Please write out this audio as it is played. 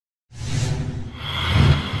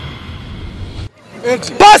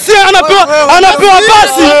Pasi anapewa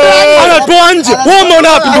pasi. Anatoa nje. Wewe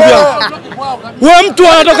umeona wapi ndugu yangu? Wewe mtu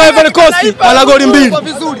anatoka Ivory Coast ana goli 2.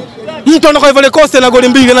 Mtu anatoka Ivory Coast ana goli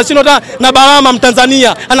 2. Anashindwa na Balama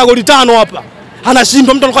Mtanzania ana goli 5 hapa.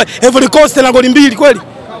 Anashindwa mtu anatoka Ivory Coast ana goli 2 kweli?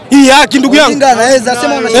 Hii haki ndugu yangu. Molinga anaweza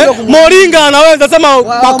sema unashindwa kumwamini. Molinga anaweza sema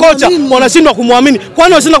makocha wanashindwa kumwamini.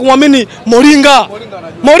 Kwani wanashindwa kumwamini Molinga?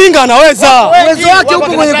 Molinga anaweza. Uwezo wake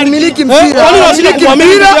uko kwenye kumiliki mpira. Kwani wanashindwa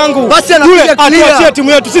kumwamini ndugu yangu? Basi anapiga clear. Atuachie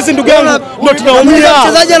timu yetu sisi ndugu yangu ndio tunaumia.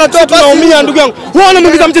 Mchezaji anatoa pasi. Tunaumia ndugu yangu. Wewe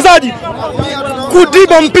unamwingiza mchezaji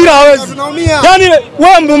kudiba mpira hawezi. Yaani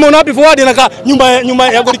wewe umeona wapi forward anakaa nyuma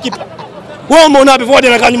ya goalkeeper? Wewe umeona wapi forward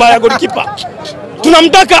anakaa nyuma ya goalkeeper?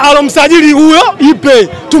 Tunamtaka alomsajili huyo Yikpe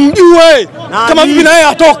tumjue kama vipi na yeye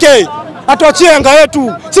atoke atuachie Yanga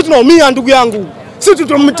yetu. Sisi tunaumia ndugu yangu. Sisi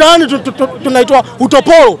mtaani tunaitwa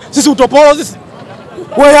utopolo. Sisi utopolo sisi.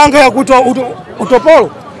 Wewe Yanga ya kuitwa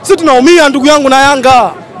utopolo. Sisi tunaumia ndugu yangu na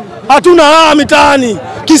Yanga. Hatuna raha mitaani.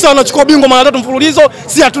 Kisa wanachukua bingwa mara 3 mfululizo,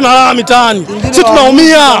 si hatuna raha mitaani. Sisi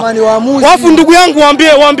tunaumia. Wafu ndugu yangu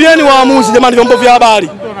waambieni waamuzi jamani, vyombo vya habari.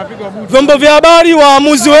 Vyombo vya habari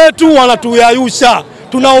waamuzi wetu wanatuyayusha.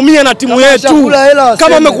 Tunaumia na timu yetu.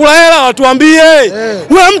 Kama umekula hela watuambie.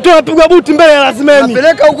 Wewe mtu anapigwa buti mbele ya lazimeni.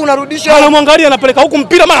 Anapeleka huku narudisha. Anamwangalia anapeleka huku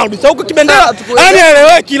mpira mara anarudisha huku kibendera. Yaani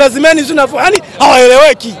haeleweki lazimeni yaani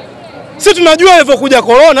hawaeleweki. Sisi tunajua hivyo kuja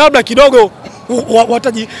corona labda kidogo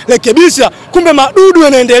watajirekebisha, kumbe madudu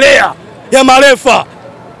yanaendelea ya marefa.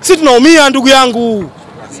 Sisi tunaumia ndugu yangu.